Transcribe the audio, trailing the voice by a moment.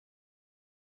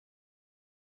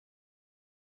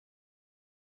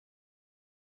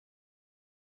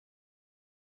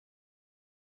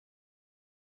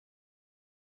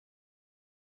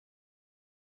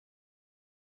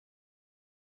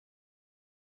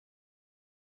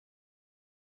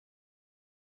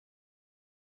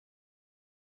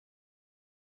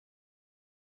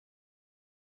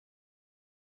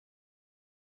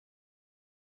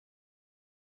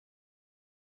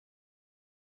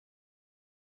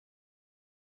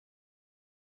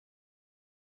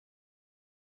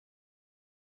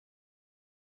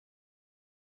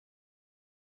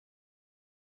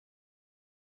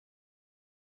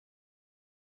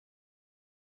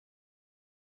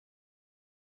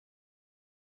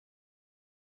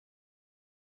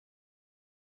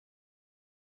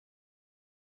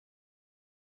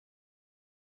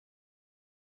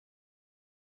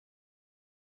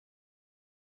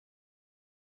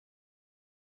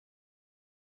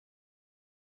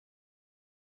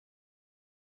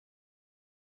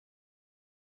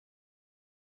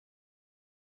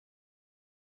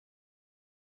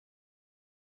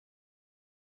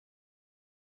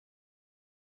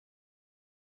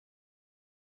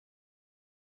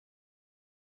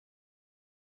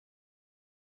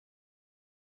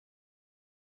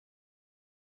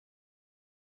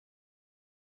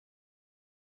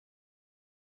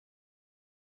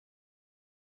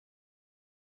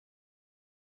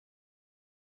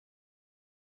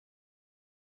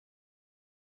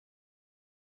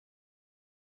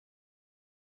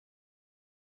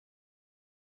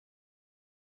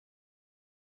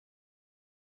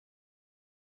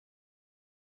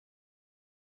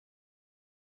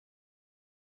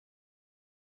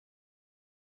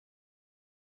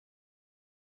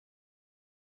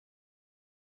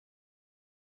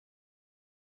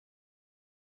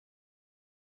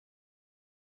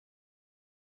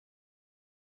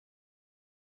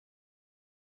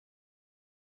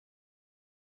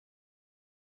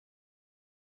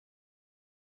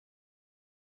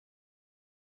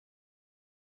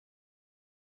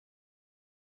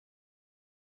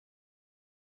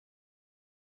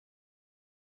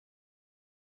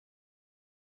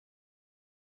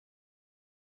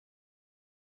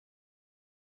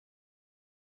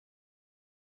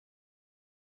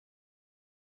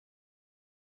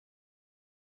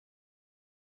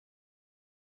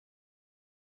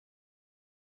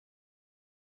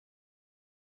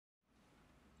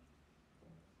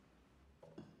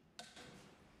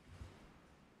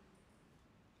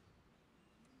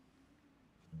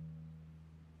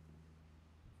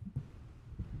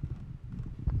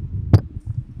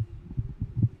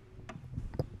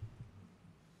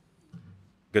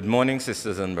Good morning,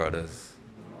 sisters and brothers.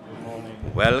 Good morning.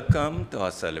 Welcome to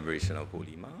our celebration of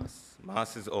Holy Mass.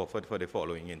 Mass is offered for the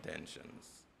following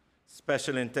intentions.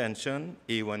 Special intention,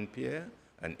 A1 Pierre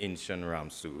and Inshan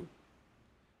Ramsu.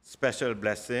 Special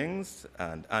blessings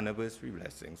and anniversary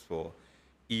blessings for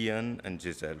Ian and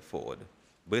Giselle Ford.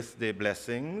 Birthday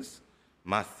blessings,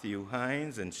 Matthew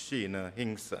Hines and Shana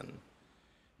Hinkson.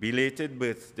 Belated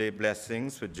birthday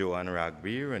blessings for Joanne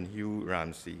Ragbeer and Hugh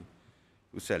Ramsey,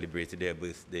 who celebrated their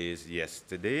birthdays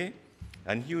yesterday.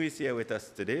 And Hugh is here with us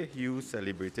today. Hugh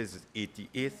celebrated his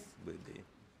 88th birthday.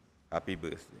 Happy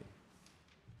birthday.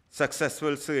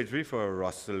 Successful surgery for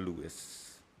Russell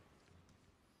Lewis.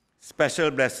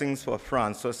 Special blessings for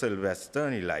Francois Sylvester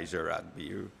and Elijah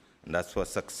Ragbeer, and that's for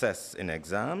success in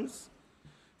exams.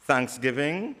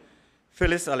 Thanksgiving,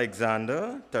 Phyllis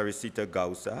Alexander, Teresita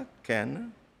Gausa,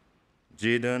 Ken,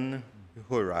 Jaden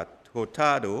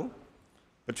Hurtado,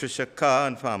 Patricia Carr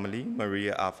and family,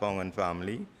 Maria Afong and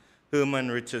family,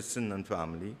 Herman Richardson and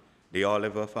family, the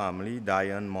Oliver family,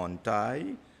 Diane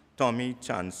Montai, Tommy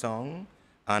Chansong,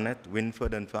 Annette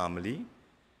Winford and family,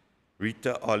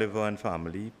 Rita Oliver and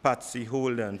family, Patsy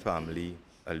Holder and family,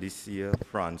 Alicia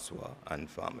Francois and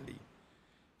family.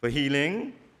 For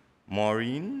healing,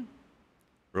 Maureen,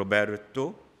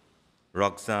 Roberto,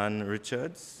 Roxanne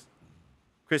Richards,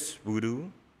 Chris Voodoo,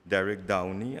 Derek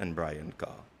Downey, and Brian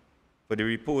Carr. For the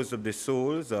repose of the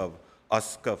souls of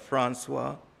Oscar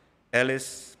Francois,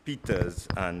 Ellis Peters,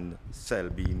 and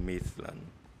Selby Maitland.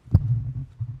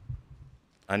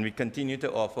 And we continue to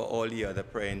offer all the other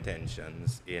prayer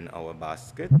intentions in our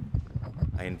basket.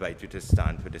 I invite you to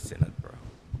stand for the synod prayer.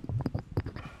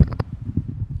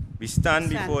 We stand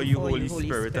before you, Holy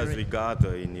Spirit, as we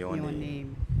gather in your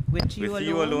name. With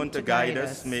you alone to guide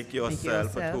us, make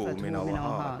yourself at home in our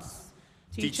hearts.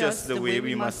 Teach us the way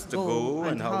we must go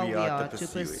and how we are to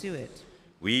pursue it.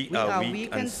 We are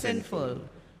weak and sinful.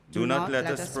 Do not let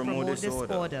us promote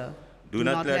disorder. Do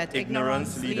not let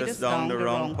ignorance lead us down the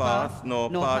wrong path, nor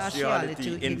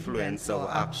partiality influence our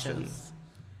actions.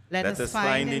 Let us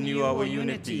find in you our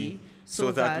unity,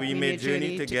 so that we may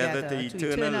journey together to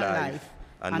eternal life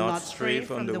and not stray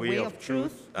from the way of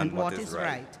truth and what is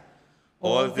right.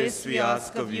 All this we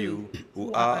ask of you,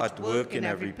 who are at work in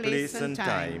every place and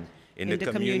time, in the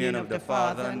communion of the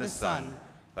Father and the Son,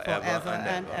 forever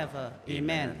and ever.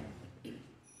 Amen.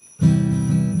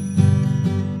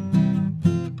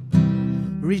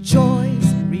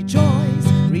 Rejoice, rejoice,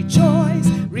 rejoice,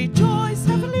 rejoice,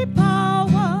 heavenly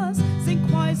powers, sing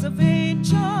choirs of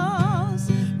angels.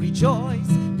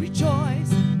 Rejoice,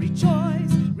 rejoice,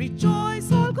 rejoice,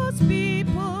 rejoice, all God's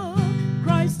people.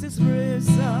 Christ is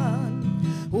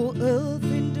risen, O earth,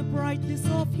 in the brightness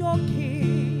of your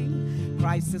King.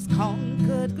 Christ has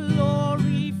conquered,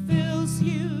 glory fills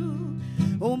you.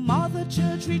 O Mother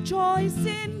Church, rejoice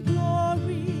in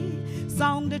glory.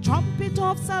 Sound the trumpet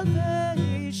of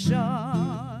salvation.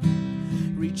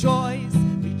 Rejoice,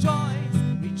 rejoice,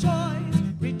 rejoice,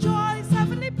 rejoice,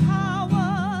 heavenly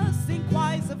powers, sing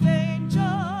choirs of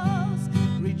angels.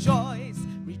 Rejoice,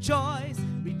 rejoice,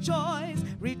 rejoice,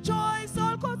 rejoice,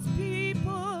 all God's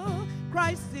people.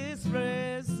 Christ is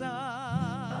risen.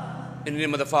 In the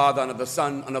name of the Father, and of the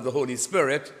Son, and of the Holy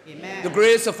Spirit. Amen. The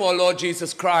grace of our Lord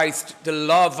Jesus Christ, the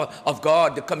love of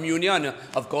God, the communion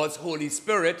of God's Holy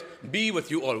Spirit be with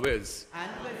you always.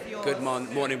 And with yours. Good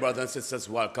morning, brothers and sisters.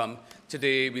 Welcome.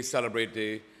 Today we celebrate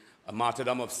the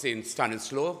martyrdom of Saint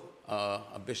Stanislaw,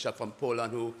 a bishop from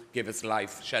Poland who gave his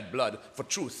life, shed blood for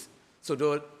truth. So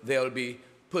though there will be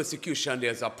persecution,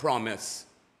 there's a promise.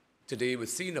 Today we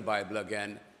see in the Bible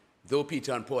again, though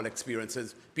Peter and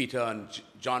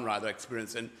John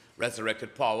experiencing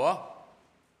resurrected power,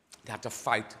 they had to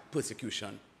fight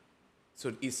persecution.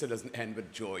 So Easter doesn't end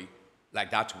with joy like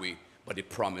that way, but the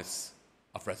promise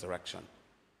of resurrection.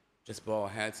 Just bow our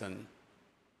heads, and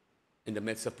in the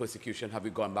midst of persecution, have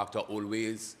we gone back to our old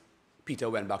ways? Peter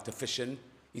went back to fishing.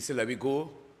 He said, let me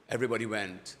go. Everybody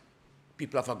went.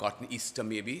 People have forgotten Easter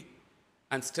maybe,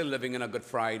 and still living in a Good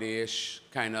Friday-ish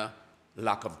kind of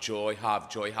lack of joy,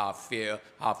 half fear,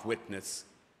 half witness.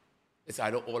 It's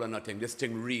either all or nothing. This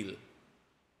thing real.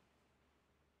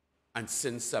 And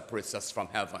sin separates us from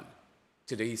heaven.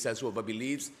 Today he says whoever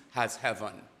believes has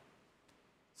heaven.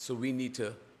 So we need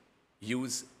to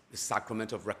use the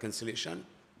sacrament of reconciliation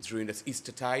during this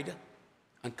Eastertide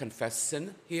and confess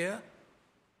sin here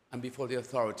and before the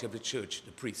authority of the church,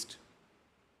 the priest.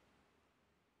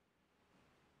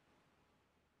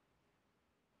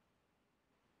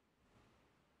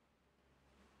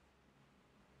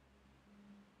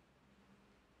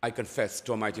 I confess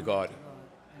to Almighty God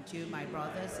And to you, my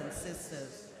brothers and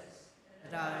sisters,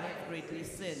 that I have greatly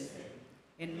sinned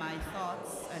in my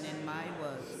thoughts and in my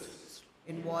words,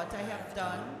 in what I have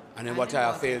done and in what I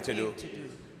have failed to do.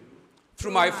 Through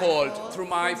my fault, through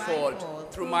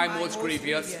my most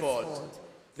grievous fault.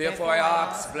 Therefore I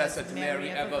ask, Blessed Mary,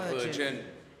 ever Virgin,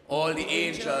 all the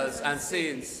angels and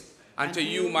saints, and to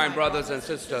you, my brothers and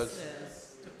sisters,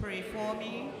 to pray for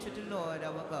me to the Lord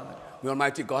our God. May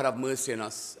Almighty God have mercy on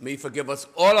us. May He forgive us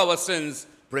all our sins,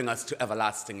 bring us to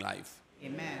everlasting life.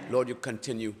 Amen. Lord, you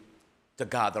continue to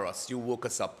gather us. You woke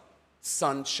us up,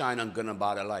 sunshine and good and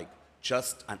bad alike,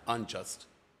 just and unjust.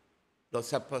 Lord,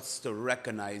 help us to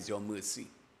recognize your mercy.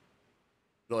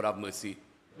 Lord, have mercy.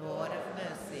 Lord, have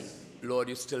mercy. Lord,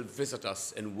 you still visit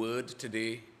us in word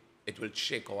today. It will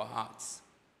shake our hearts.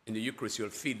 In the Eucharist, you'll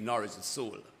feed, nourish the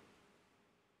soul.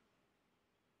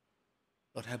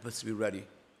 Lord, help us to be ready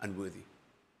and worthy.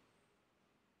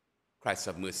 Christ,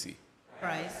 have mercy.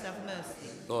 Christ, have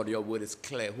mercy. Lord, your word is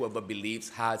clear. Whoever believes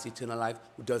has eternal life.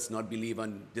 Who does not believe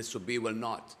and disobey will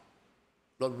not.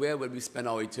 Lord, where will we spend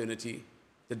our eternity?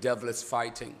 The devil is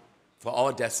fighting for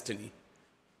our destiny.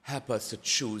 Help us to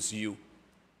choose you,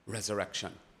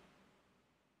 resurrection.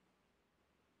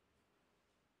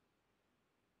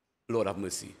 Lord, have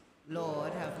mercy.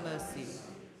 Lord, have mercy.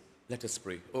 Let us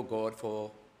pray. O God,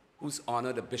 for whose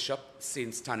honor the Bishop,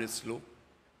 Saint Stanislaw,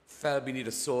 fell beneath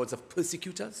the swords of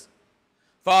persecutors.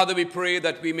 Father, we pray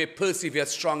that we may persevere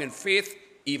strong in faith,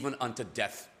 even unto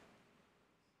death.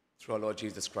 Through our Lord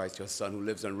Jesus Christ, your Son, who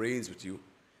lives and reigns with you,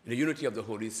 in the unity of the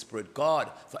Holy Spirit,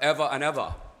 God, forever and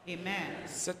ever. Amen.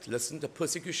 Sit, listen to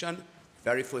persecution.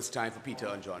 Very first time for Peter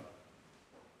and John.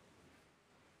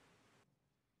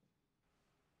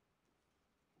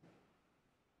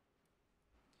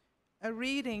 A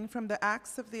reading from the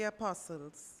Acts of the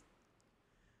Apostles.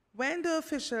 When the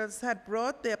officials had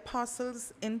brought the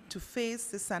apostles in to face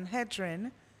the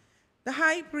Sanhedrin, the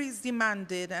high priest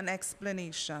demanded an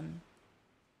explanation.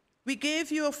 "We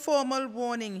gave you a formal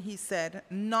warning," he said,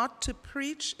 "not to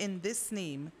preach in this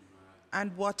name.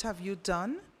 And what have you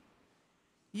done?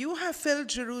 You have filled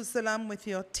Jerusalem with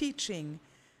your teaching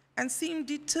and seem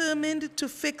determined to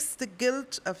fix the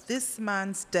guilt of this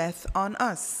man's death on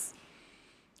us."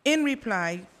 In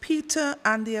reply, Peter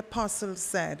and the apostles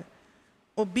said,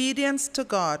 "Obedience to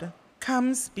God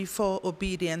comes before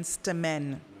obedience to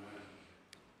men.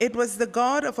 It was the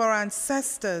God of our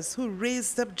ancestors who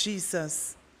raised up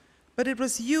Jesus, but it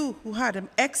was you who had him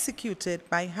executed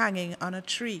by hanging on a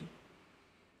tree.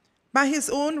 By his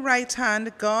own right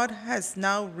hand, God has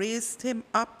now raised him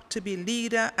up to be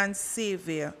leader and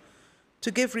savior,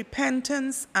 to give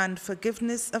repentance and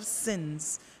forgiveness of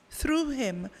sins through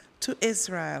him to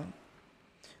Israel.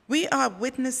 We are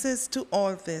witnesses to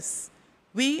all this,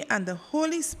 we and the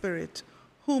Holy Spirit,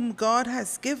 whom God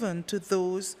has given to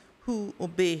those who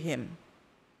obey him."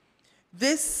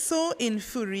 This so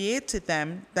infuriated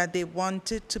them that they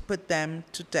wanted to put them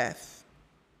to death.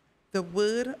 The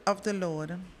word of the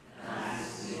Lord.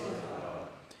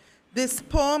 This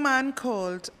poor man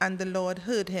called, and the Lord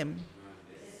heard him.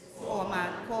 Poor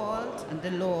man called, and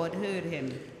the Lord heard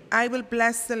him. I will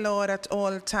bless the Lord at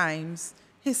all times,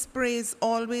 his praise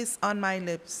always on my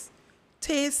lips.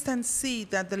 Taste and see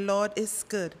that the Lord is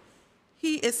good.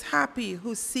 He is happy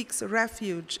who seeks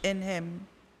refuge in him.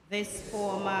 This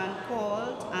poor man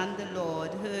called, and the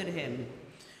Lord heard him.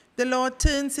 The Lord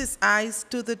turns his eyes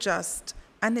to the just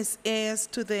and his ears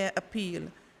to their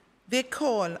appeal. They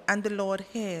call, and the Lord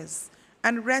hears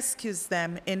and rescues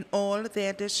them in all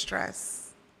their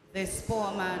distress. This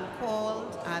poor man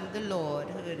called, and the Lord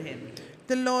heard him.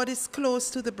 The Lord is close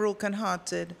to the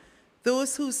brokenhearted.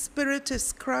 Those whose spirit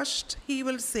is crushed, he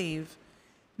will save.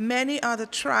 Many are the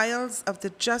trials of the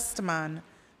just man,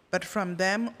 but from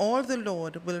them all the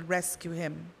Lord will rescue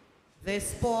him.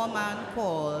 This poor man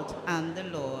called, and the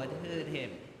Lord heard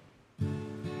him.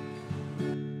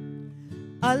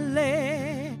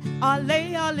 Alle,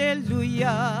 alle,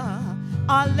 alleluia.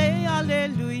 Alle,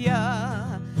 alleluia.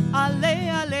 Alle,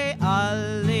 alle,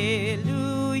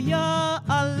 alleluia.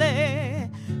 Alle,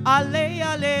 alle,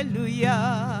 alleluia.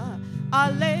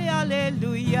 Alle,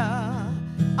 alleluia.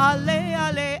 Alle,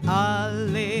 alle,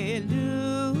 alleluia.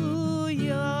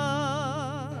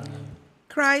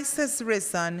 Christ has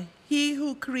risen, he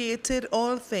who created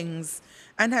all things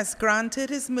and has granted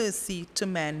his mercy to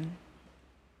men.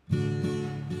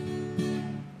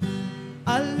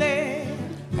 Alle,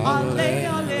 alle,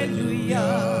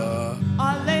 alleluia.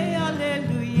 Alle,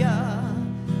 alleluia.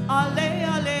 Alle,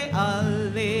 alle,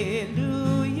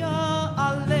 alleluia.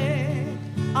 Alle,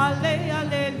 alle,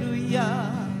 alleluia.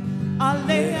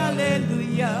 Alle,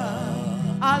 alleluia.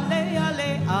 Alle,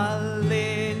 alle, alleluia.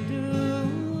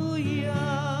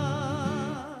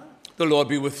 The Lord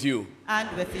be with you. And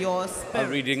with your A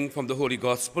spirit. reading from the Holy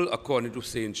Gospel according to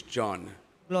St. John.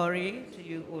 Glory to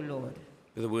you, O Lord.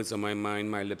 With the words of my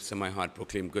mind, my lips, and my heart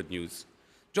proclaim good news.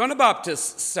 John the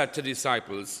Baptist said to the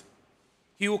disciples,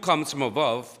 "He who comes from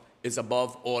above is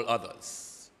above all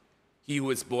others. He who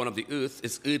is born of the earth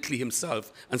is earthly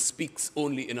himself and speaks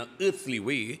only in an earthly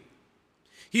way.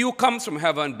 He who comes from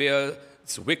heaven bears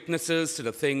witnesses to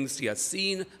the things he has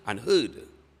seen and heard.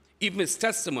 Even his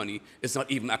testimony is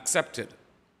not even accepted,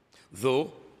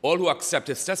 though all who accept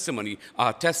his testimony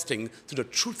are attesting to the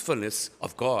truthfulness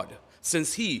of God,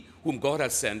 since he whom God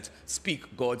has sent speaks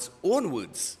God's own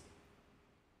words.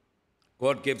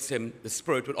 God gives him the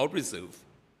Spirit without reserve.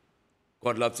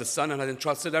 God loves the Son and has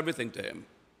entrusted everything to him.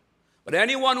 But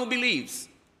anyone who believes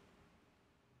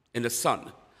in the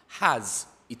Son has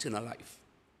eternal life.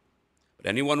 But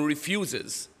anyone who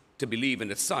refuses to believe in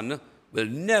the Son will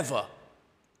never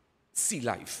see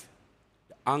life.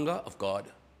 The anger of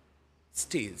God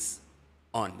stays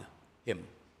on him."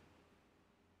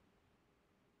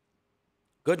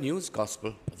 Good news,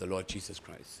 gospel of the Lord Jesus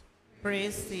Christ.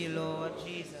 Praise thee, Lord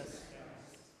Jesus.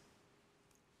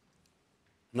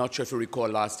 Not sure if you recall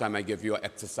last time I gave you an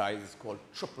exercise. It's called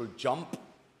triple jump.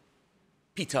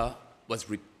 Peter was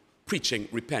preaching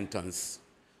repentance.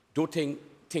 Don't think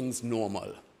things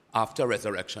normal after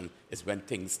resurrection is when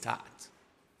things start.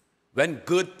 When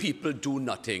good people do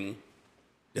nothing,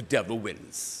 the devil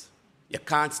wins. You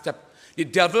can't stop. The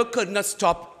devil could not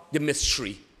stop the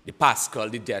mystery, the Paschal,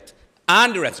 the death,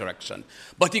 and the resurrection.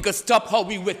 But he could stop how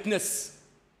we witness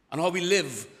and how we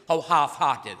live, how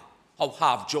half-hearted, how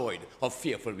half-joyed, how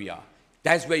fearful we are.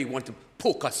 That's where he wants to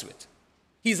poke us with.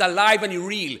 He's alive and he's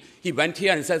real. He went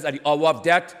here and he says, at the hour of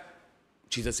death,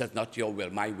 Jesus says, "Not your will,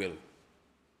 my will,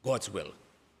 God's will."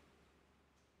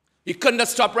 He couldn't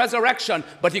stop resurrection,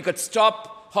 but he could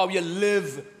stop how you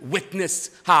live, witness,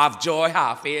 half joy,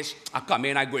 half age. I come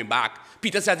in, I'm going back.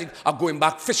 Peter said, "I'm going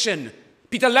back fishing."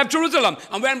 Peter left Jerusalem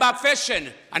and went back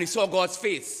fishing, and he saw God's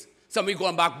face. Somebody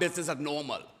going back business as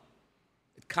normal.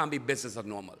 It can't be business as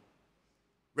normal.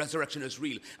 Resurrection is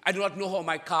real. I do not know how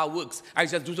my car works. I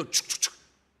just do so.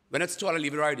 When it's stalled, I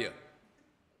leave it right here.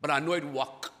 But I know it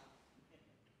works.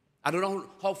 I don't know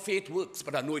how faith works,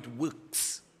 but I know it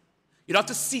works. You don't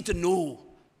have to see to know.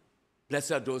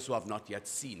 Blessed are those who have not yet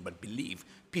seen, but believe.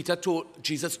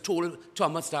 Jesus told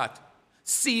Thomas that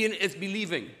seeing is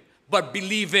believing, but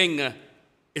believing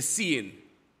is seeing.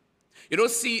 You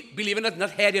don't see, believing is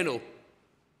not head,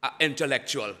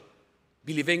 intellectual.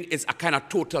 Believing is a kind of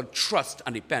total trust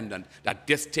and dependent that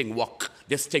this thing work,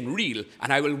 this thing real,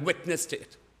 and I will witness to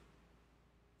it.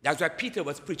 That's why Peter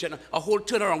was preaching a whole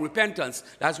turnaround repentance.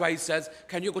 That's why he says,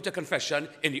 can you go to confession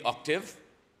in the octave?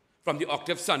 From the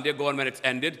octave Sunday going when it's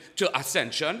ended to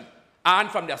ascension,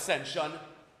 and from the ascension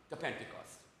to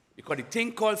Pentecost. Because the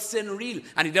thing called sin real,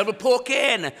 and the devil poke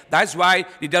in. That's why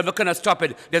the devil cannot stop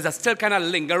it. There's a still kind of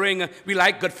lingering. We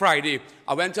like Good Friday.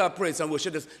 I went to a praise and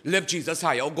worship, just live Jesus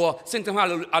high. Oh, go sing to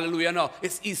him hallelujah now.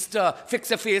 It's Easter. Fix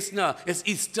your face now. It's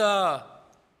Easter.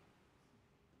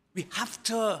 We have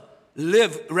to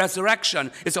live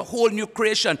resurrection. It's a whole new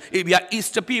creation. We are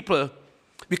Easter people.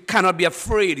 We cannot be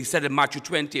afraid, he said in Matthew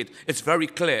 28. It's very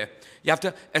clear. You have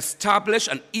to establish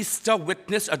an Easter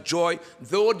witness, a joy.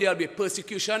 Though there will be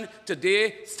persecution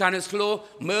today, Stanislaw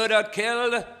murdered,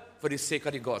 killed for the sake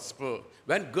of the gospel.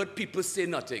 When good people say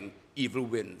nothing, evil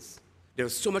wins. There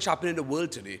is so much happening in the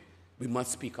world today. We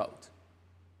must speak out.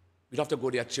 We don't have to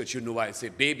go to their church. You know why I say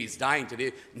babies dying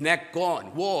today, neck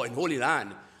gone, war in Holy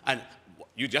Land. And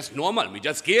you just normal, we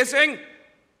just gazing.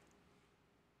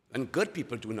 When good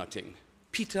people do nothing,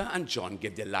 Peter and John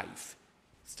gave their life.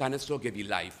 Stanislaw gave you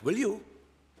life. Will you?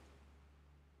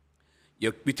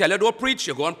 We tell you don't preach,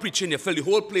 you go on preaching, you fill the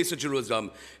whole place of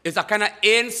Jerusalem. It's a kind of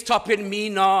ain't stopping me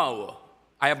now.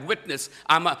 I have witnessed.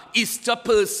 I'm an Easter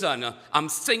person. I'm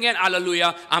singing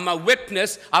hallelujah. I'm a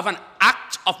witness of an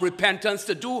act of repentance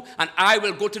to do, and I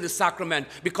will go to the sacrament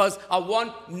because I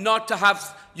want not to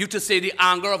have you to say the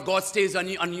anger of God stays on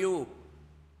you.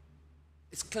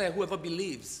 It's clear, whoever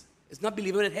believes. It's not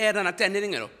believing with head and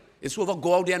attending, It's whoever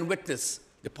go out there and witness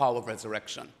the power of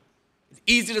resurrection. It's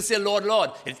easy to say, Lord,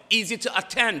 Lord. It's easy to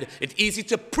attend. It's easy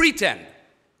to pretend.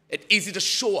 It's easy to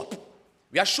show up.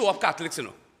 We are show up Catholics,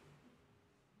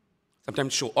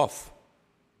 Sometimes show off.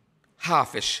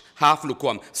 Half-ish, half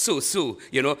lukewarm,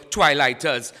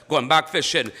 twilighters, going back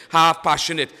fishing, half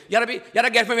passionate. You gotta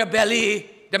get from your belly.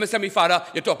 Then I say, me, Father,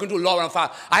 you're talking to Lord and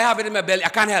Father. I have it in my belly. I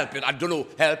can't help it. I don't know.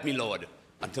 Help me, Lord.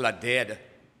 Until I'm dead.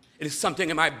 It is something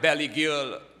in my belly,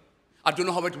 girl. I don't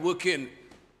know how it's working.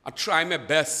 I try my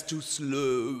best to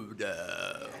slow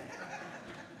down.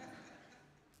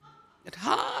 It's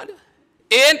hard.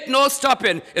 Ain't no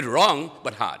stopping. It's wrong,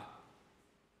 but hard.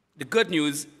 The good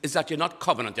news is that you're not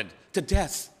covenanted to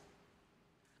death.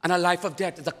 And a life of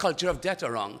death is a culture of death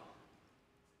around.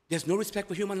 There's no respect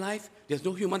for human life. There's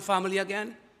no human family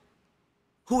again.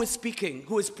 Who is speaking?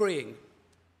 Who is praying?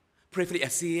 Pray for the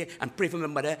SCA, and pray for my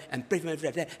mother, and pray for my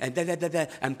brother, and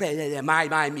and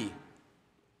pray, me.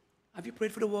 Have you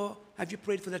prayed for the war? Have you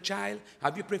prayed for the child?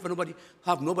 Have you prayed for nobody?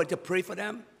 Have nobody to pray for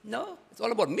them? No, it's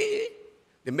all about me.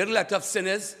 The middle act of sin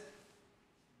is,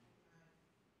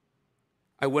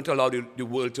 I won't allow the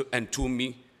world to entomb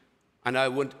me, and I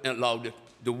won't allow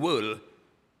the world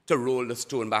to roll the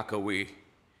stone back away.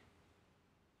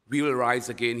 We will rise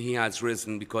again. He has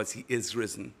risen because he is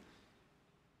risen.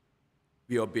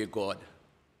 We obey God,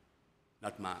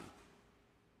 not man.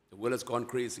 The world has gone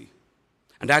crazy.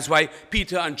 And that's why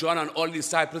Peter and John and all the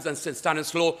disciples and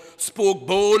Stanislaw spoke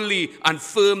boldly and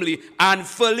firmly and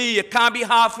fully. You can't be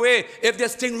halfway. If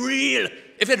this thing real,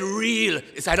 if it's real,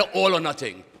 it's either all or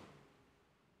nothing.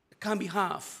 It can't be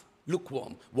half,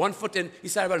 lukewarm. 1 foot in, he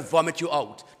said, I will vomit you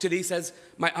out. Today he says,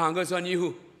 my anger is on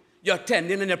you. You're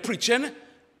attending and you're preaching,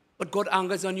 but God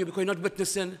angers on you because you're not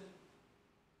witnessing.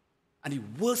 And the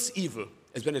worst evil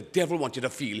is when the devil wants you to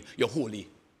feel you're holy.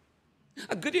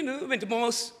 A good went to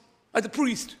Mars as a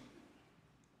priest.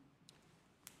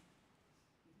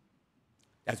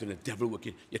 That's when the devil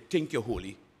working. You think you're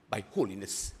holy by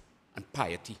holiness and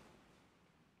piety.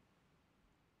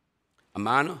 A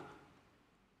man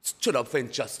stood up for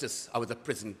injustice. I was a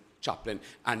prison chaplain,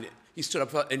 and he stood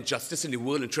up for injustice in the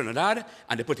world in Trinidad,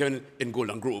 and they put him in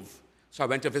Golden Grove. So I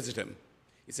went to visit him.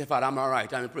 He said, Father, I'm all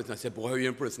right, I'm in prison. I said, boy, how are you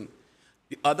in prison?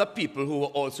 The other people who were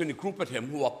also in the group with him,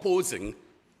 who were opposing,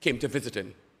 came to visit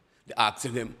him. They asked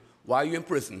him, why are you in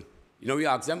prison? You know, we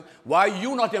asked them, why are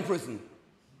you not in prison?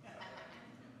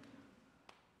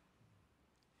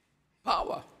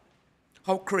 Power.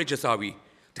 How courageous are we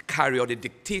to carry out the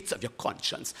dictates of your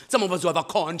conscience? Some of us who have a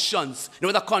conscience. You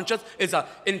know what a conscience is? An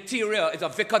interior, it's a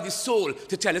vicar of the soul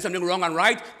to tell you something wrong and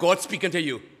right. God's speaking to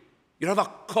you. You don't have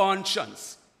a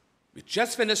conscience. We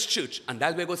just finished church, and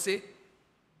that's what we're going to say.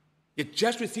 You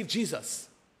just received Jesus,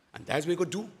 and that's what you're going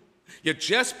to do. You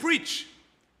just preach.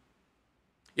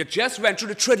 You just went through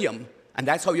the tridium, and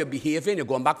that's how you're behaving. You're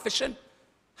going back fishing.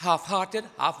 Half-hearted,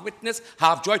 half-witness,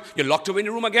 half-joy. You're locked away in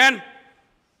the room again.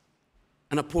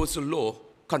 And opposed to law,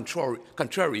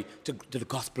 contrary to the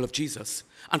gospel of Jesus,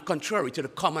 and contrary to the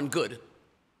common good,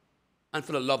 and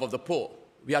for the love of the poor.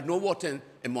 We had no water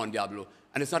in Mon Diablo,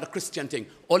 and it's not a Christian thing.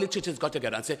 All the churches got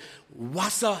together and said,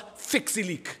 Wassa, fix the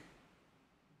leak.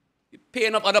 The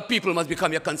pain of other people must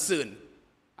become your concern.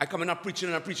 I come in and preaching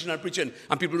and I'm preaching and I'm preaching,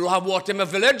 and people don't have water in my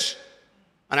village,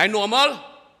 and I know them all.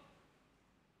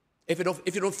 If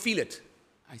you don't feel it,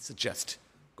 I suggest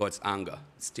God's anger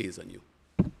stays on you.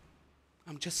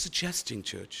 I'm just suggesting,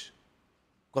 church.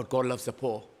 God loves the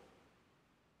poor.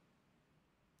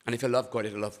 And if you love God,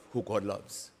 you'll love who God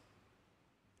loves.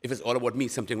 If it's all about me,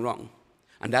 something wrong.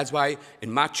 And that's why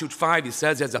in Matthew 5, he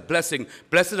says there's a blessing.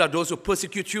 Blessed are those who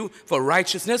persecute you for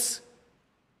righteousness,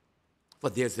 for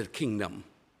there's the kingdom.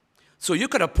 So you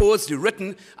could oppose the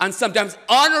written and sometimes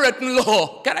unwritten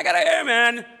law. Can I get an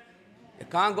amen? You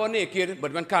can't go naked,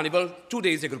 but when carnival, 2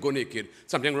 days you could go naked.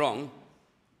 Something wrong.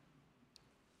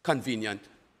 Convenient.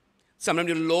 Sometimes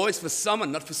the law is for some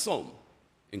and not for some,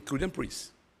 including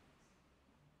priests.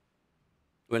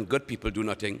 When good people do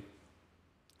nothing,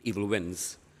 evil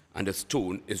wins, and the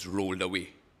stone is rolled away.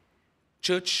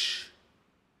 Church,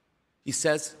 he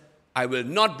says, I will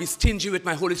not be stingy with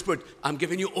my Holy Spirit. I'm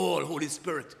giving you all Holy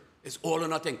Spirit. It's all or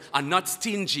nothing. I'm not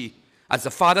stingy. As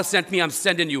the Father sent me, I'm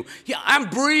sending you. I'm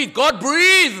breathed. God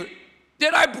breathed.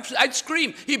 Did I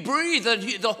scream? He breathed,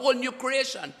 the whole new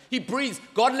creation. He breathes.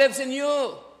 God lives in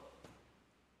you.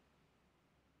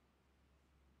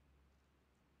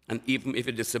 And even if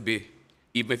you disobey,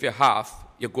 even if you're half,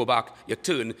 you go back, you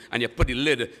turn, and you put the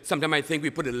lid. Sometimes I think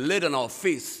we put a lid on our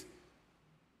face.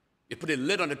 You put a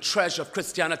lid on the treasure of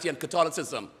Christianity and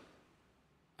Catholicism.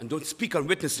 And don't speak and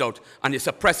witness it out, and you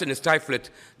suppress it and stifle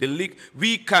it. The leak,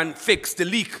 we can fix the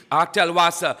leak. I tell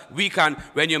Wassa, we can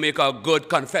when you make a good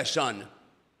confession.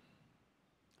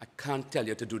 I can't tell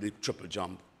you to do the triple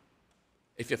jump.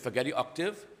 If you forget the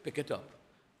octave, pick it up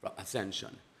from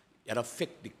ascension. You have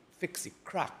to fix the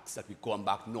cracks that we're going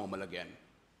back normal again.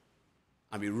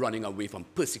 And we're running away from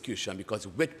persecution, because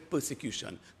with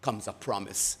persecution comes a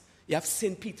promise. You have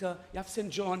St. Peter, you have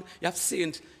St. John, you have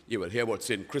Saint, you will hear about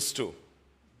St. Christo.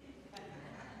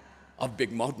 Of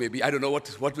big mouth, maybe. I don't know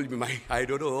what will be my, I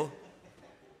don't know.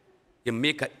 You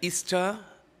make an Easter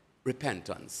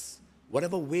repentance.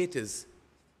 Whatever way it is,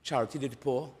 charity to the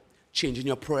poor, changing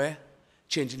your prayer,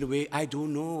 changing the way, I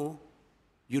don't know.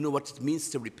 You know what it means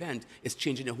to repent? It's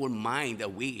changing your whole mind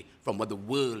away from what the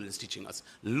world is teaching us.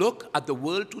 Look at the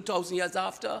world 2,000 years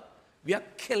after. We are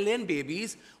killing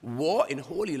babies, war in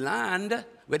Holy Land,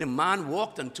 where the man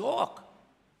walked and talked.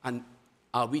 And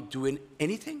are we doing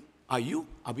anything? Are you?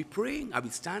 Are we praying? Are we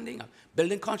standing?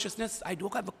 Building consciousness? I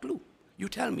don't have a clue. You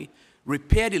tell me.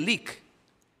 Repair the leak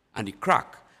and the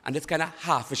crack and this kind of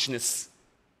halfishness.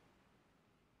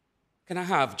 Can I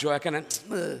have joy? Can I?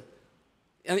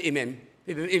 Amen.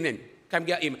 Amen. Can I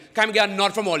get amen? Can I get a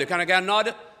nod from all you? Can I get a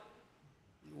nod?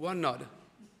 One nod.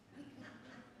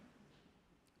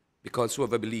 Because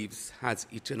whoever believes has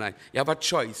eternal life. You have a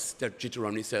choice, that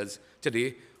Deuteronomy says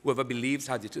today. Whoever believes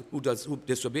has it. Who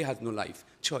disobey has no life.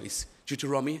 Choice.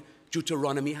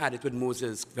 Deuteronomy had it with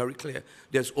Moses, very clear.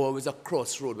 There's always a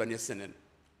crossroad when you're sinning.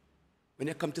 When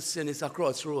you come to sin, it's a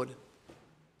crossroad.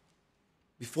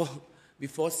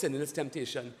 Before sinning is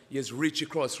temptation, you just reach a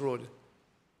crossroad.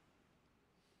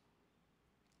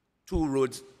 Two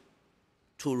roads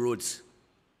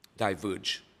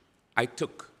diverge. I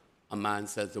took, a man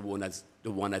says, the one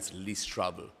that's least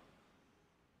traveled.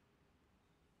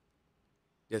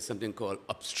 There's something called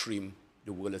upstream.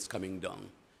 The world is coming down.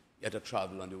 You had to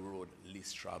travel on the road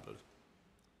least traveled.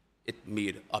 It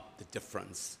made up the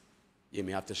difference. You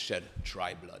may have to shed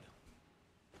dry blood.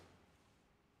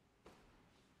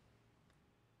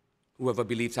 Whoever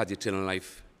believes has eternal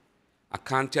life. I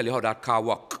can't tell you how that car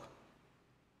works,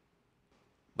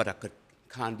 but I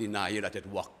can't deny you that it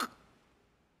works.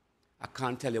 I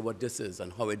can't tell you what this is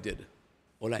and how it did.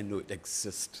 All I know, it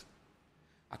exists.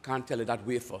 I can't tell you that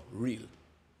wafer, real.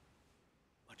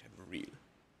 Whatever, real.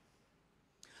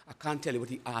 I can't tell you what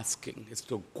he's asking is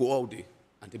to go out there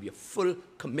and to be a full,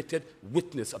 committed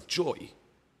witness of joy.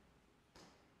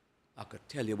 I could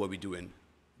tell you what we're doing.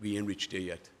 We ain't reached there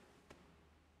yet.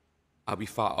 Are we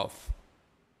far off?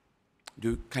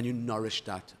 Can you nourish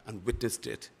that and witness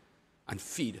it and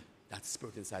feed that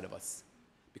spirit inside of us?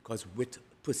 Because with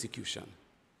persecution,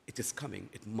 it is coming.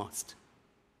 It must.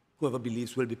 Whoever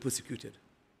believes will be persecuted.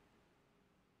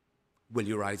 Will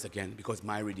you rise again? Because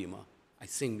my Redeemer. I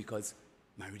sing because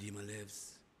my Redeemer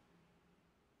lives.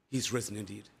 He's risen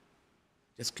indeed.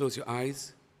 Just close your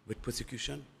eyes. With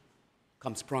persecution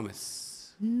comes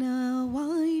promise. Now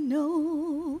I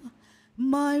know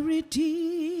my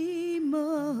Redeemer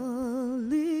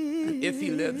lives. And if he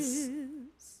lives,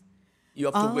 you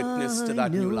have to witness to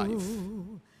that new life.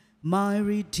 My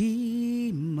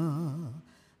Redeemer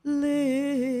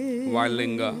lives. Why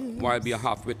linger? Why be a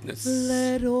half witness?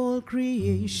 Let all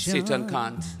creation Satan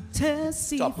can't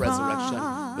stop resurrection,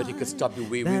 but he can stop the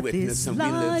way we witness and we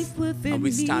live and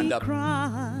we stand up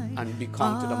and be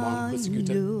counted among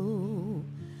persecuted.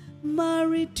 My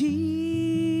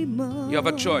Redeemer. You have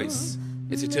a choice.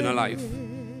 It's eternal life.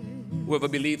 Whoever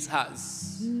believes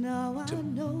has. Now I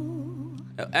know.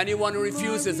 Anyone who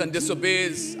refuses and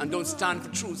disobeys and don't stand for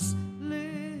truth,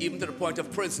 even to the point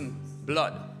of prison,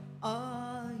 blood,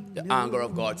 the anger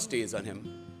of God stays on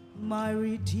him. My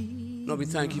Redeemer. Lord, we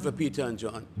thank you for Peter and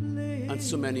John and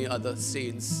so many other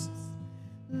saints,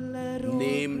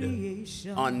 named,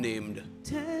 unnamed.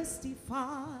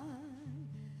 Testify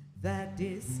that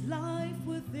this life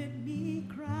within me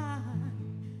cry,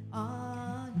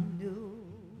 I know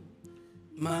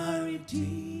my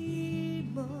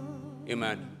Redeemer.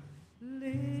 Amen.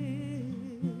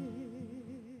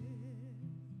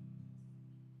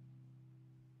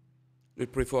 We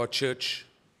pray for our church.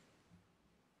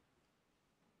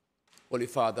 Holy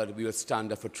Father, that we will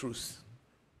stand up for truth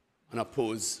and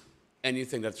oppose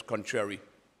anything that's contrary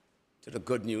to the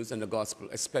good news and the gospel,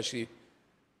 especially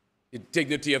the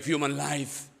dignity of human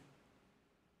life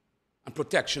and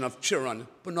protection of children,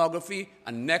 pornography,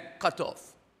 and neck cut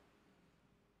off.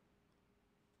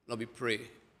 Lord, we pray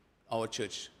our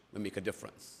church will make a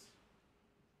difference.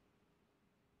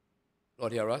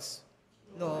 Lord, hear us.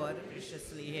 Lord,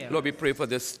 graciously hear. Lord, we pray for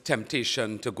this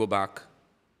temptation to go back,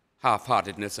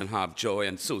 half-heartedness and half joy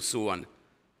and so and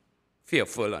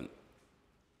fearful, and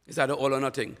it's either all or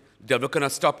nothing. The devil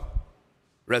cannot stop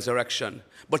resurrection,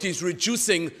 but he's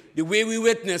reducing the way we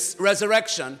witness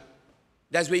resurrection.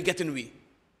 That's where he's getting we.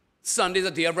 Sunday is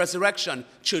a day of resurrection.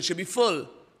 Church should be full.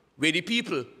 We're the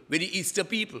people. We're the Easter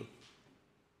people.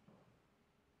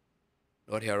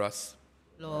 Lord, hear us.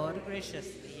 Lord,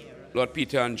 graciously hear us. Lord,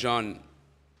 Peter and John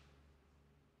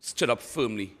stood up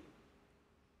firmly.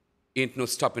 Ain't no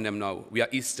stopping them now. We are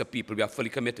Easter people. We are fully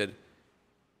committed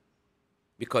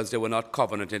because they were not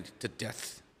covenanted to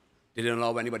death. They didn't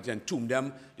allow anybody to entomb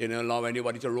them. They didn't allow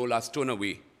anybody to roll a stone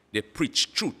away. They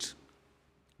preached truth.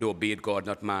 They obeyed God,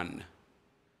 not man.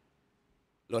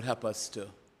 Lord, help us to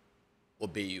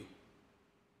obey you,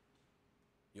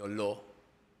 your law,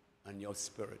 and your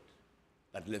Spirit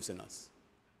that lives in us.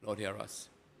 Lord, hear us.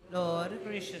 Lord,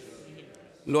 graciously hear.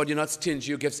 Lord, you're not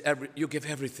stingy. You give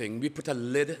everything. We put a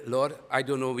lid, Lord. I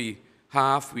don't know, we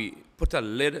put a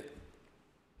lid,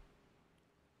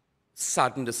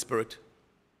 sadden the Spirit.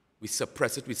 We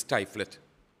suppress it, we stifle it.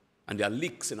 And there are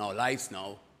leaks in our lives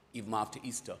now, even after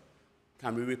Easter.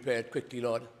 Can we repair it quickly,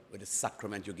 Lord, with the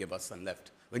sacrament you give us and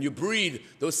left? When you breathe,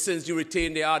 those sins you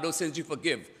retain, they are those sins you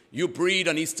forgive. You breathe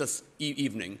on Easter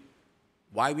evening.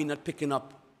 Why are we not picking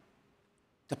up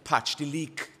to patch the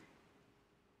leak?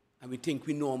 And we think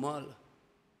we're normal.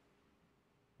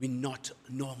 We're not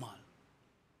normal.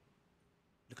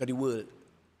 Look at the world.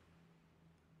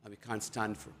 And we can't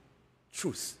stand for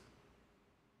truth.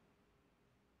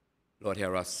 Lord,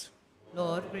 hear us.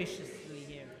 Lord, graciously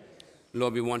hear.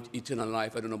 Lord, we want eternal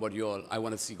life. I don't know about you all. I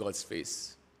want to see God's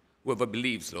face. Whoever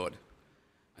believes, Lord.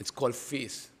 It's called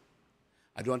faith.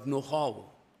 I don't know how,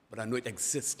 but I know it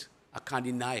exists. I can't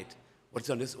deny it. What's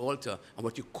on this altar and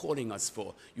what you're calling us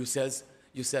for. You said,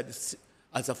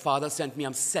 as a Father sent me,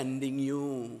 I'm sending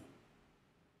you.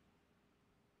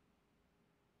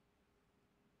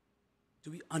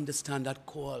 Do we understand that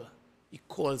call? He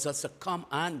calls us to come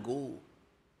and go.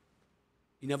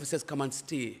 He never says, come and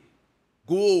stay.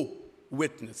 Go,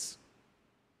 witness.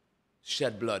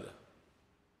 Shed blood.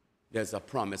 There's a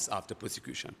promise after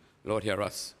persecution. Lord, hear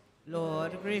us.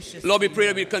 Lord, graciously. Lord, we pray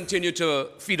that we continue to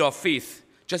feed our faith.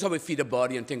 Just how we feed the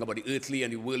body and think about the earthly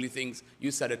and the worldly things.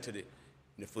 You said it today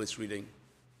in the first reading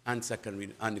and second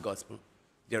reading and the gospel.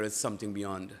 There is something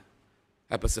beyond.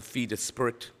 Help us to feed the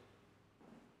Spirit.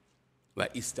 We're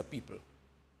Easter people.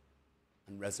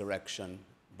 And resurrection,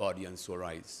 body and soul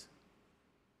rise.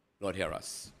 Lord, hear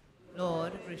us.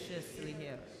 Lord, graciously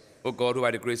hear. O God, who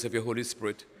by the grace of your Holy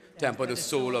Spirit, temper the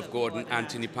soul of Gordon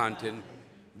Anthony Panton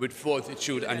with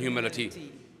fortitude and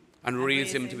humility, and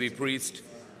raise him to be priest,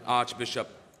 Archbishop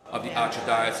of the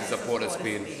Archdiocese of Port of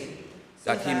Spain,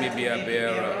 that he may be a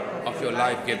bearer of your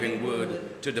life-giving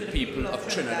word to the people of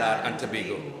Trinidad and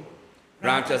Tobago.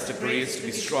 Grant us the grace to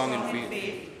be strong in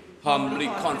faith, humbly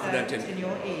confident in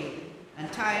your aid,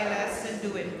 and tireless in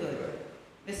doing good.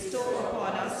 Bestow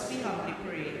upon us, we humbly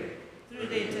pray, through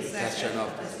the intercession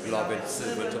of this beloved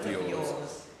servant of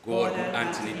yours, Gordon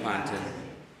Anthony Panton,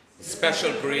 the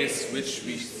special grace which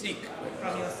we seek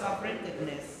from your sovereign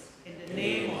goodness, in the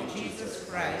name of Jesus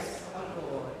Christ, our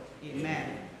Lord.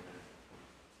 Amen.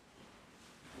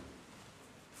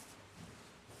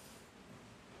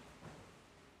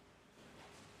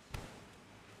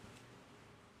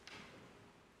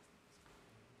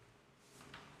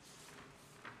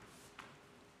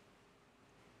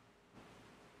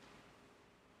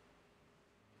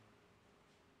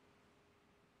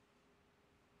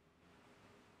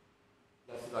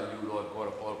 Blessed are you, Lord God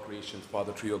of all creation.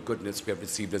 Father, through your goodness we have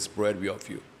received this bread we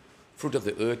offer you, fruit of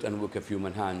the earth and work of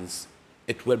human hands.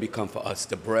 It will become for us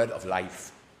the bread of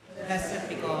life. Blessed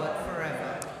be God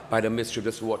forever. By the mystery of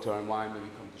this water and wine, may we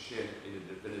come to share in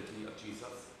the divinity of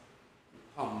Jesus,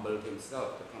 who humbled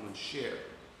himself to come and share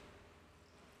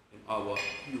in our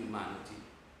humanity.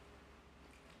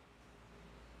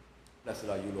 Blessed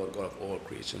are you, Lord God of all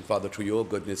creation. Father, through your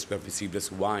goodness we have received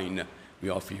this wine we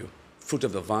offer you, fruit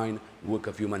of the vine, work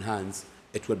of human hands.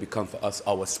 It will become for us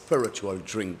our spiritual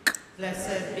drink.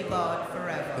 Blessed be God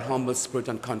forever. With humble spirit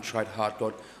and contrite heart,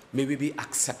 Lord, may we be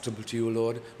acceptable to you,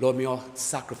 Lord. Lord, may our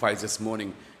sacrifice this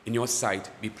morning in your sight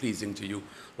be pleasing to you.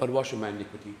 Lord, wash away my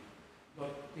iniquity.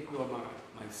 Lord, take away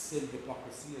my sin,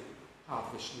 hypocrisy, and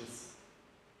selfishness.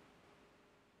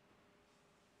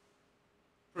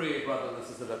 Pray, brothers and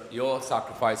sisters, that your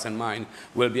sacrifice and mine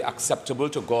will be acceptable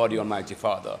to God, the Almighty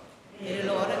Father. May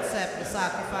the Lord accept the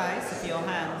sacrifice of your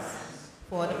hands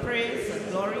for the praise and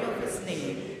glory of his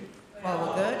name, for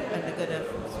our good and the good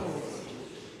of his soul.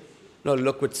 Lord,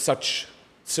 look with such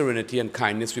serenity and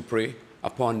kindness, we pray,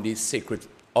 upon these sacred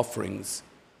offerings,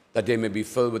 that they may be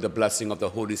filled with the blessing of the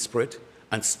Holy Spirit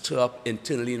and stir up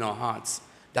internally in our hearts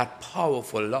that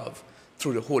powerful love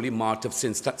through the holy martyr of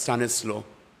St. Stanislaus,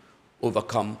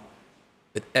 overcome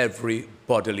with every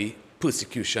bodily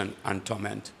persecution and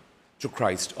torment. Through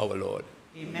Christ our Lord.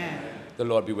 Amen. The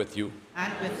Lord be with you.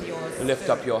 And with yours. Lift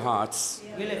up your hearts.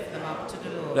 We lift them up to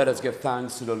the Lord. Let us give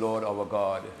thanks to the Lord our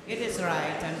God. It is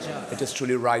right and just. It is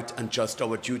truly right and just,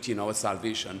 our duty and our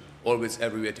salvation, always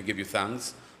everywhere to give you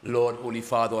thanks, Lord, Holy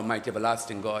Father, Almighty,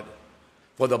 everlasting God,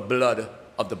 for the blood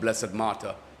of the blessed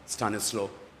martyr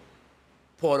Stanislaus,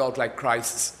 poured out like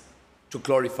Christ's to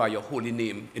glorify your holy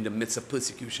name in the midst of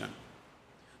persecution,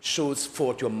 shows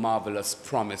forth your marvelous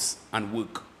promise and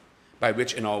work, by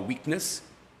which in our weakness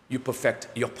you perfect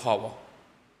your power,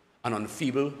 and on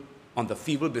the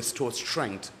feeble bestow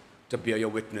strength to bear your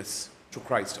witness through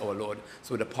Christ our Lord.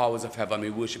 So with the powers of heaven, we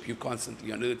worship you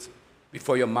constantly on earth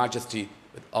before your majesty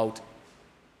without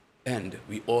end.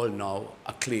 We all now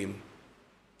acclaim,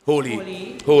 Holy,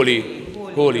 holy, holy,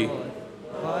 holy, Lord,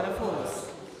 God of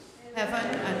hosts.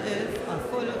 Heaven and earth are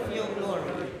full of your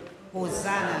glory.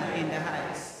 Hosanna in the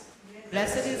highest.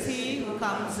 Blessed is he who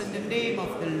comes in the name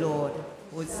of the Lord.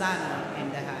 Hosanna in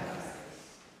the highest.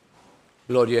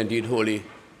 Lord, you're indeed holy.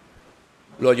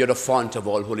 Lord, you're the font of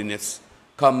all holiness.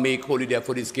 Come, make holy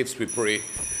therefore these gifts, we pray.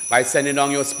 By sending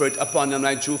down your Spirit upon them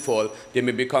like dewfall, they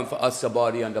may become for us the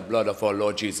body and the blood of our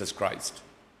Lord Jesus Christ.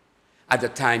 At the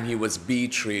time he was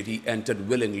betrayed, he entered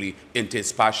willingly into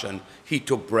his passion. He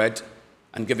took bread,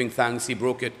 and giving thanks, he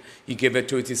broke it. He gave it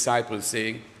to his disciples,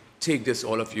 saying, "Take this,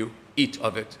 all of you, eat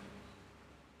of it.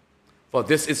 For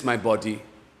this is my body,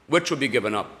 which will be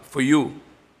given up for you."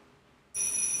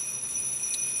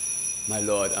 My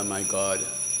Lord and my God,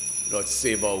 Lord,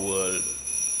 save our world.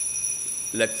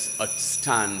 Let us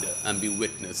stand and be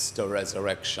witness to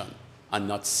resurrection and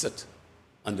not sit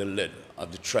on the lid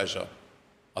of the treasure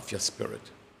of your Spirit.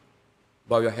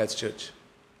 Bow your heads, church.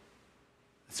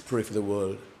 Let's pray for the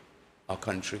world, our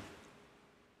country,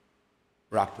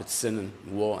 racked with sin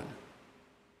and war and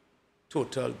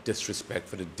total disrespect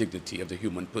for the dignity of the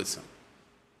human person.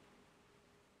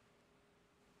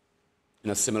 In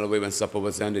a similar way, when supper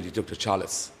was ended, he took the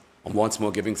chalice, and once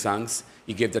more giving thanks,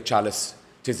 he gave the chalice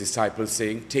to his disciples,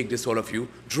 saying, "Take this, all of you,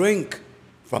 drink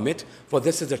from it, for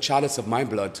this is the chalice of my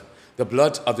blood, the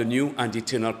blood of the new and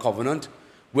eternal covenant,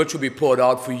 which will be poured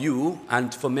out for you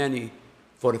and for many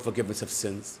for the forgiveness of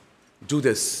sins. Do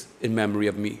this in memory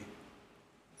of me."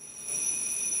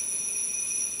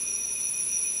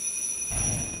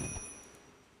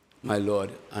 My Lord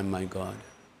and my God,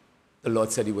 the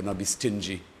Lord said he would not be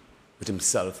stingy with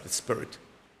himself, the Spirit.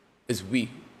 It's we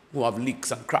who have leaks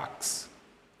and cracks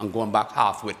and going back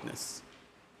half witness.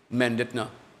 Mend it now.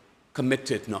 Commit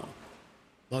to it now.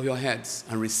 Bow your heads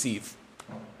and receive.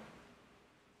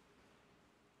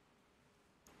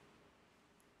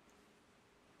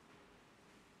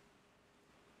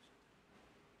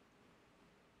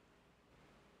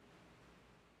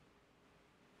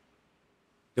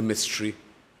 The mystery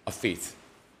of faith.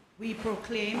 We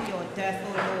proclaim your death,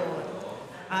 O Lord,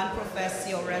 and profess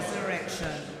your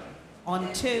resurrection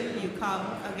until you come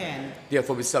again.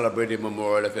 Therefore, we celebrate the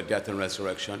memorial of your death and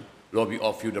resurrection. Lord, we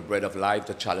offer you the bread of life,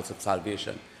 the chalice of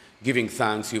salvation. Giving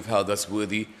thanks, you've held us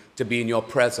worthy to be in your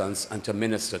presence and to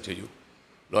minister to you.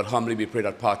 Lord, humbly we pray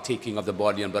that partaking of the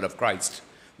body and blood of Christ,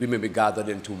 we may be gathered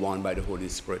into one by the Holy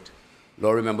Spirit.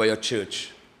 Lord, remember your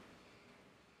church.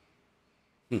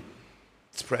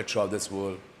 Spread throughout this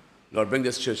world. Lord, bring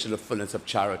this church to the fullness of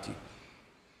charity.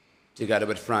 Together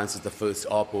with Francis I,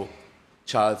 our Pope,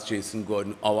 Charles Jason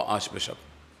Gordon, our Archbishop,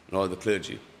 and all the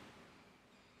clergy.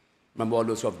 Remember all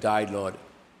those who have died, Lord.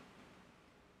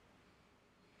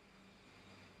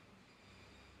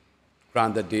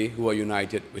 Grant that they who are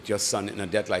united with your Son in a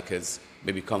death like his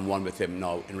may become one with him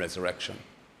now in resurrection.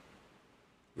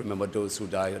 Remember those who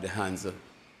died at the hands of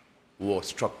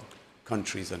war-struck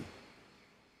countries, and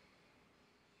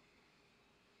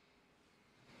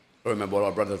remember all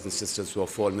our brothers and sisters who have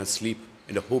fallen asleep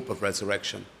in the hope of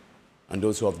resurrection, and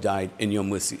those who have died in your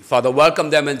mercy. Father, welcome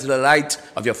them into the light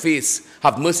of your face.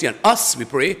 Have mercy on us, we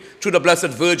pray, through the Blessed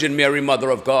Virgin Mary,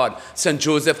 Mother of God, St.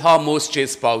 Joseph, our most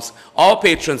chaste spouse, our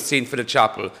patron saint for the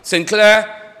chapel, St.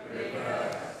 Clare,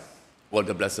 all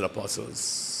the blessed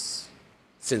apostles,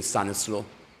 St. Stanislaw,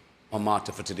 our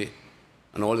martyr for today,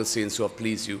 and all the saints who have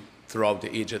pleased you throughout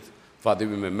the ages. Father,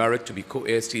 we may merit to be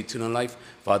co-heirs to eternal life.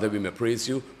 Father, we may praise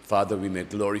you. Father, we may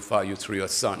glorify you through your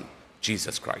Son,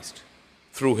 Jesus Christ.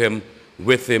 Through him,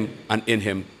 with him, and in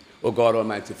him, O God,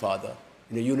 Almighty Father,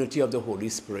 in the unity of the Holy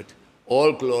Spirit,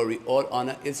 all glory, all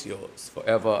honor is yours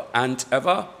forever and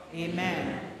ever.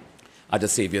 Amen. At the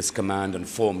Savior's command and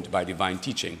formed by divine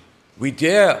teaching, we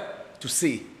dare to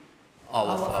say,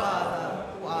 Our Father,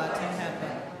 who art in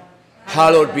heaven,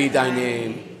 hallowed be thy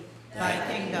name.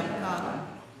 thy kingdom come,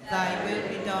 thy will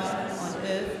be done on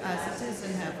earth as it is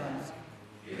in heaven.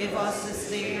 Give us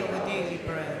this day our daily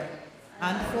bread,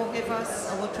 and forgive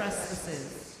us our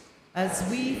trespasses, as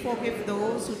we forgive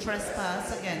those who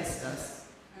trespass against us.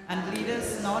 And lead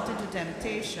us not into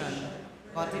temptation,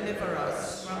 but deliver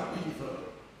us from evil.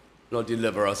 Lord,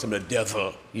 deliver us from the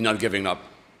devil. He's not giving up.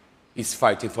 He's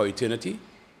fighting for eternity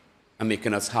and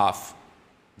making us half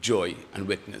joy and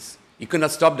witness. He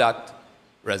cannot stop that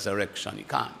resurrection. He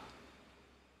can't.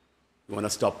 You want to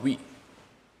stop we.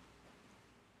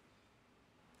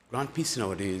 Grant peace in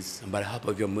our days, and by the help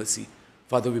of your mercy,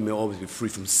 Father, we may always be free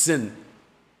from sin.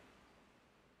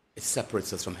 It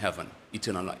separates us from heaven,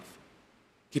 eternal life.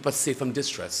 Keep us safe from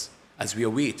distress as we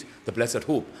await the blessed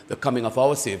hope, the coming of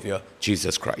our Savior,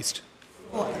 Jesus Christ.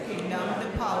 For the kingdom,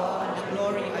 the power, and the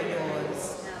glory are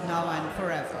yours, now and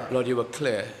forever. Lord, you were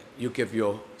clear. You give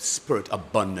your Spirit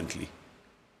abundantly.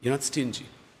 You're not stingy.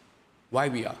 Why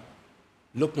we are?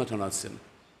 Look not on our sin.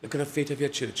 Look at the fate of your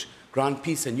church. Grant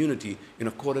peace and unity in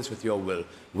accordance with your will,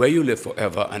 where you live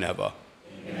forever and ever.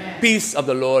 Amen. Peace of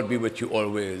the Lord be with you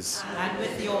always. And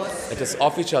with yours. Let us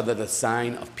offer each other the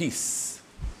sign of peace.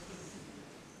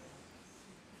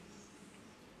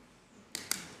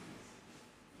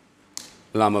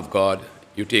 Lamb of God,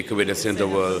 you take away the sin of the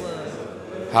world.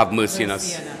 Have mercy on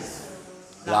us.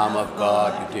 Lamb of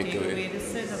God, you take away the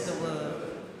sin of the world.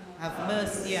 Have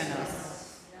mercy on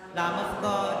us. Lamb of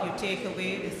God, you take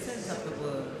away the sins of the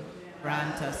world.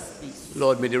 Grant us peace.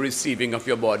 Lord, may the receiving of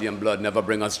your body and blood never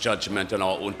bring us judgment and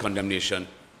our own condemnation.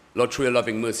 Lord, through your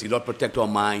loving mercy, Lord, protect our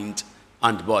mind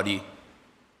and body.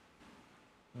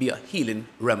 Be a healing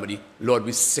remedy. Lord,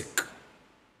 we sick.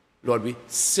 Lord, we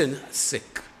sin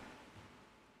sick.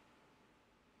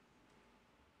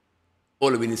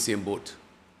 All are we in the same boat.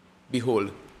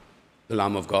 Behold, the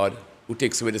Lamb of God, who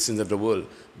takes away the sins of the world.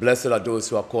 Blessed are those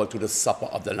who are called to the supper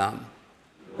of the Lamb.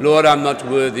 Lord, I'm not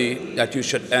worthy that you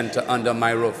should enter under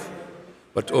my roof,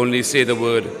 but only say the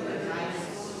word.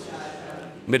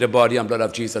 May the body and blood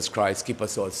of Jesus Christ keep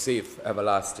us all safe,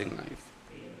 everlasting life.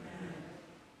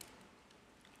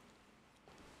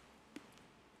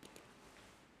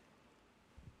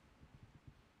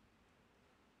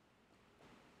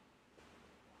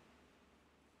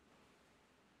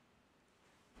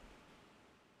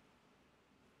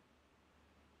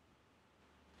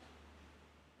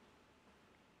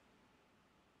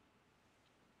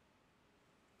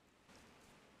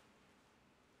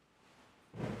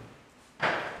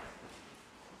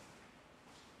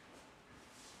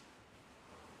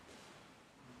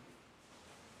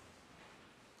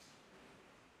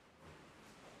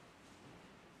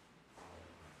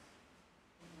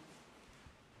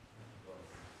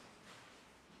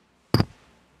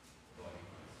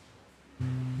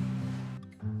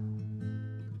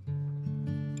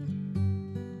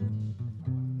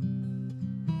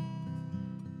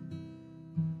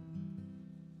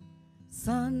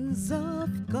 Sons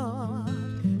of God,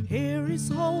 hear his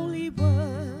holy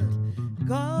word.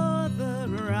 Gather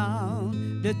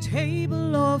around the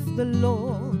table of the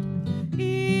Lord.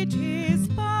 Eat his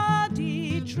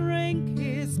body, drink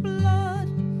his blood,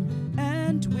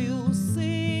 and we'll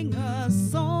sing a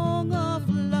song of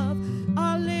love.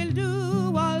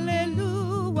 Alleluia,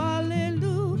 alleluia,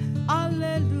 alleluia,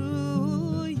 alleluia.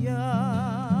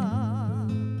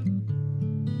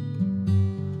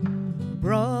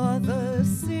 Brothers,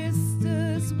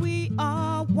 sisters, we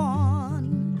are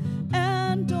one,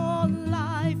 and all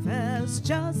life has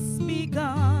just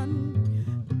begun.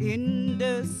 In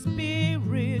the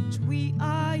spirit we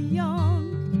are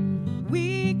young,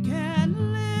 we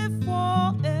can live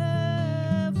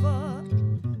forever.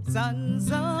 Sons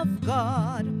of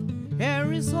God, hear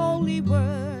his holy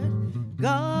word.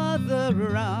 Gather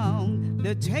around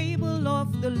the table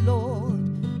of the Lord.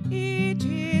 Eat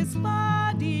his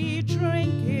body,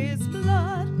 drink his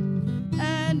blood,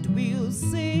 and we'll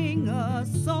sing a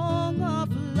song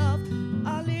of love.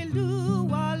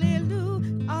 Alleluia,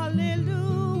 alleluia,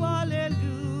 alleluia,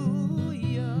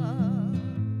 alleluia.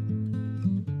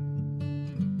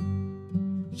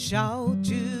 Shout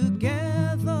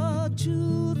together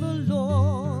to the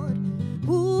Lord,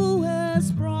 who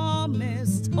has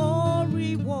promised a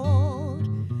reward,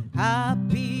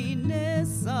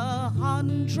 happiness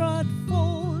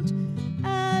 100-fold,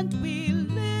 and we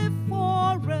live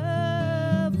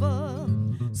forever.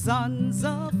 Sons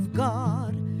of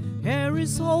God, hear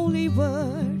his holy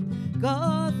word.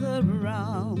 Gather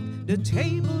around the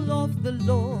table of the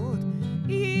Lord.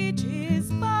 Eat his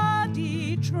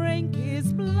body, drink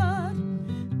his blood,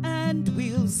 and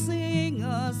we'll sing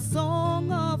a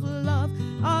song of love.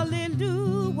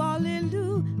 Alleluia,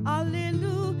 alleluia,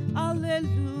 alleluia,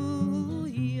 alleluia.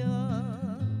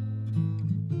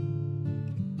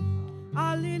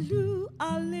 Alleluia,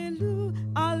 alleluia,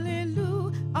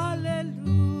 alleluia,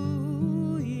 alleluia.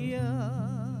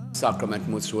 Sacrament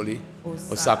most holy, O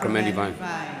sacrament divine.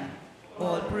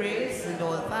 All praise and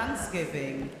all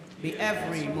thanksgiving be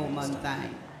every moment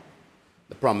thine.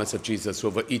 The promise of Jesus,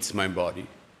 whoever eats my body,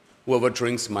 whoever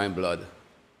drinks my blood,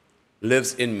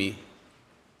 lives in me.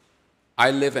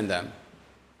 I live in them.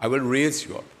 I will raise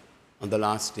you up on the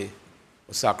last day.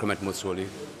 O sacrament most holy.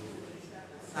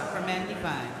 Sacrament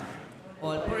divine.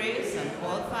 All praise and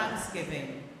all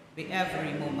thanksgiving be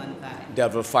every moment thine.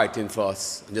 Devil fighting for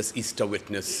us, and just Easter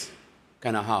witness,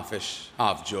 kind of halfish,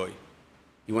 half joy.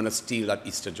 You want to steal that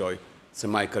Easter joy.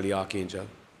 St. Michael the Archangel,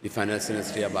 defend us in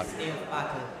this day of battle.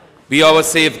 Be our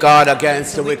safeguard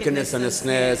against the wickedness and the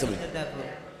snares of the devil.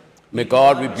 May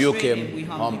God rebuke him, we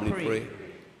humbly pray.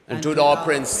 And to our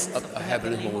Prince of the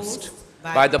heavenly host,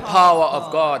 by the power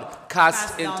of God,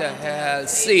 cast into hell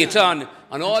Satan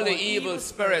and all the evil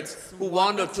spirits who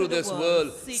wander through this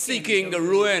world, seeking the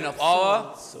ruin of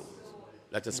our souls.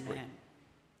 Let us pray.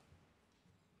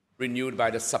 Renewed by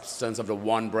the substance of the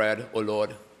one bread, O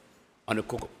Lord, on the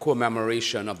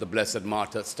commemoration of the blessed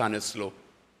martyr Stanislaw,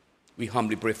 we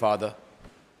humbly pray, Father,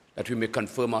 that we may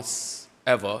confirm us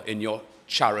ever in your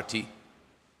charity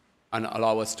and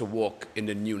allow us to walk in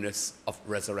the newness of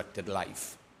resurrected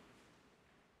life.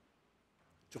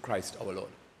 To Christ our Lord.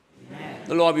 Amen.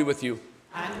 The Lord be with you.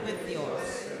 And with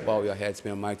yours. Bow your heads.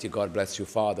 May Almighty God bless you,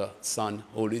 Father, Son,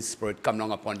 Holy Spirit, come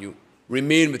down upon you,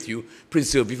 remain with you,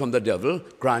 preserve you from the devil,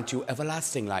 grant you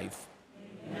everlasting life.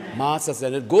 Amen. Mass has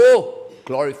ended. Go.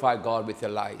 Glorify God with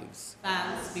your lives.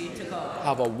 Thanks be to God.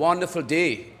 Have a wonderful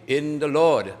day in the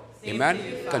Lord. Same Amen. to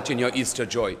you, Continue your Easter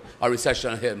joy. Our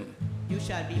recession hymn. You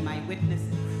shall be my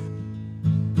witnesses.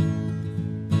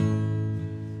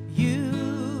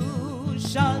 You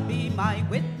shall be my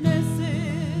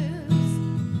witnesses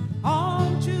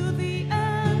unto the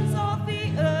ends of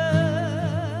the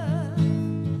earth,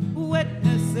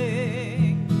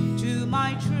 witnessing to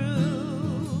my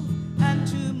truth and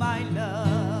to my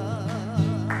love.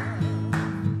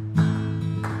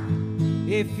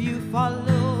 If you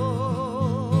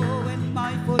follow in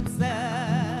my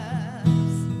footsteps,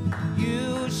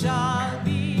 you shall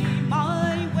be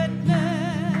my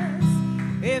witness.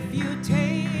 If you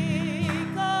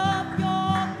take up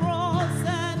your cross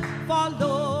and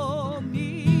follow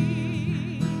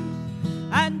me,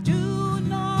 and do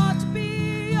not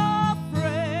be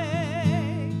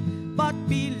afraid, but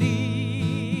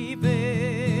believe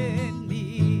in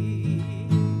me,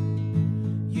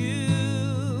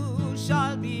 you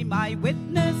shall be my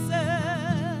witnesses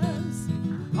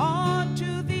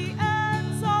unto the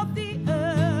ends of the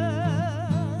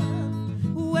earth,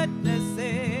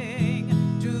 witnessing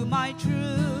to my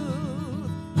truth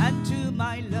and to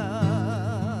my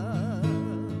love.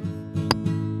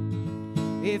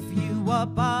 If you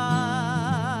abide